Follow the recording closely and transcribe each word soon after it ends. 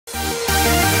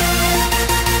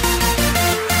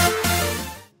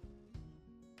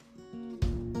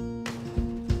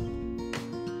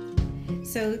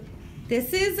So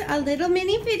this is a little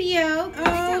mini video.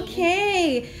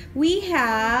 Okay, we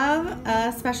have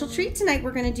a special treat tonight.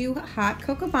 We're gonna do hot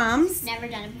cocoa bombs. Never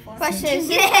done it before. Question, is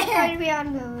this going to be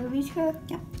on the Ruby screw?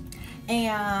 Yeah.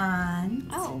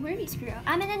 And Ruby screw.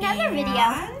 I'm in another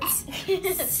video.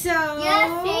 So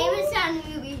You're famous on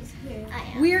Ruby screw. I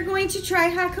am. we're going to try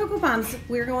hot cocoa bombs.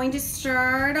 We're going to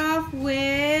start off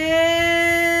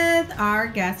with our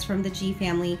guest from the G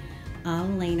family,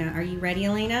 Alayna. Are you ready,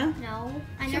 Alayna? No.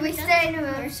 Should we stay in the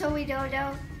room so we don't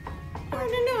know?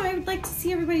 No. I would like to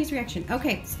see everybody's reaction.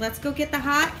 Okay, so let's go get the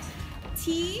hot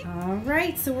tea. All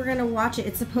right, so we're gonna watch it.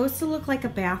 It's supposed to look like a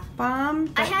bath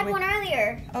bomb. I had one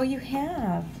earlier. Oh, you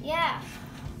have? Yeah.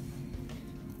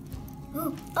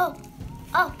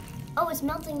 Oh, it's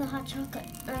melting the hot chocolate.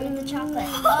 The chocolate.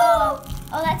 Oh,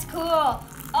 that's cool.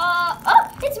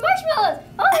 Oh, it's marshmallows.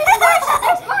 Oh,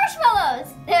 there's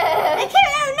marshmallows. They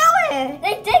came out of nowhere.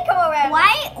 They did come around.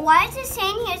 Why is it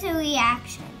saying here's a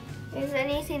reaction? Is there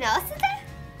anything else in there?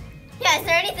 Yeah, is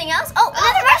there anything else? Oh,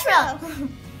 another marshmallow.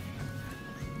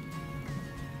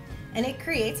 And it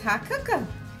creates hot cocoa.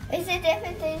 Is it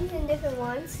different things in different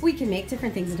ones? We can make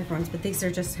different things in different ones, but these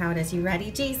are just how it is. You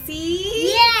ready, JC?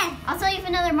 Yeah. I'll tell you if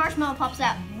another marshmallow pops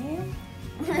out.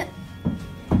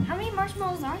 How many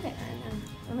marshmallows are there?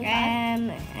 Only 5?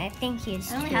 I think he's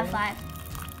I only 2. have 5.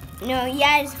 No,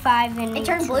 yeah, it's 5 and It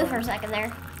turned each blue one. for a second there.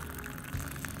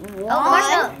 One. Oh,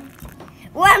 marshmallow.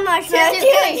 One marshmallow.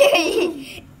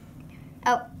 Two.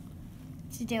 Oh,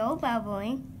 still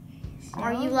bubbling.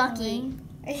 Are you lucky?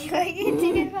 Are you going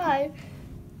to get 5?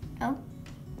 Oh.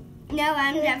 No,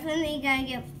 I'm definitely gonna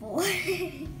get 4.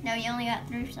 No, you only got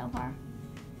 3 so far.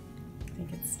 I think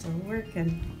it's still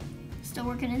working. Still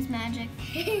working his magic.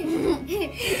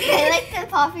 I like the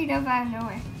popping up out of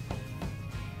nowhere.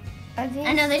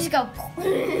 I know, they just go.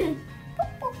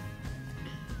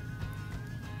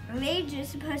 Are they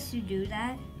just supposed to do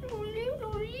that?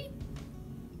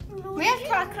 Where's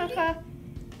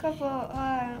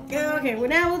Okay, well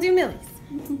now we'll do Millie's.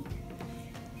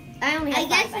 I only have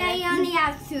 5. I guess I only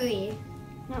have 3.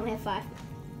 I only have 5.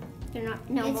 They're not.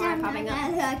 No It's more are not popping up.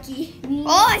 that lucky.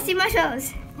 Oh, I see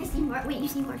marshmallows. I see wait, you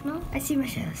see marshmallow? I see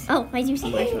marshmallows. Oh, I do see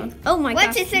marshmallow. Oh my 1,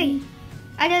 gosh. 2, 3.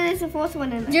 I know there's a 4th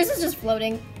one in there. Yours is just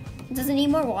floating. Does it need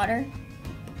more water?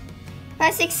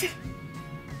 5, 6,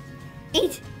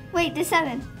 8. Wait, there's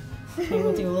 7. Okay,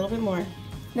 we'll do a little bit more.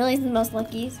 Millie's the most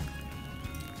luckiest.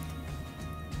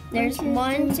 There's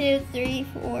 1, 2, 3,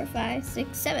 4, 5,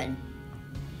 6, 7.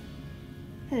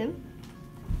 Hello.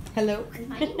 Hello.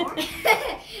 I need more.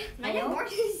 I need more.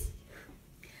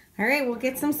 All right, we'll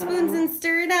get some spoons and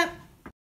stir it up.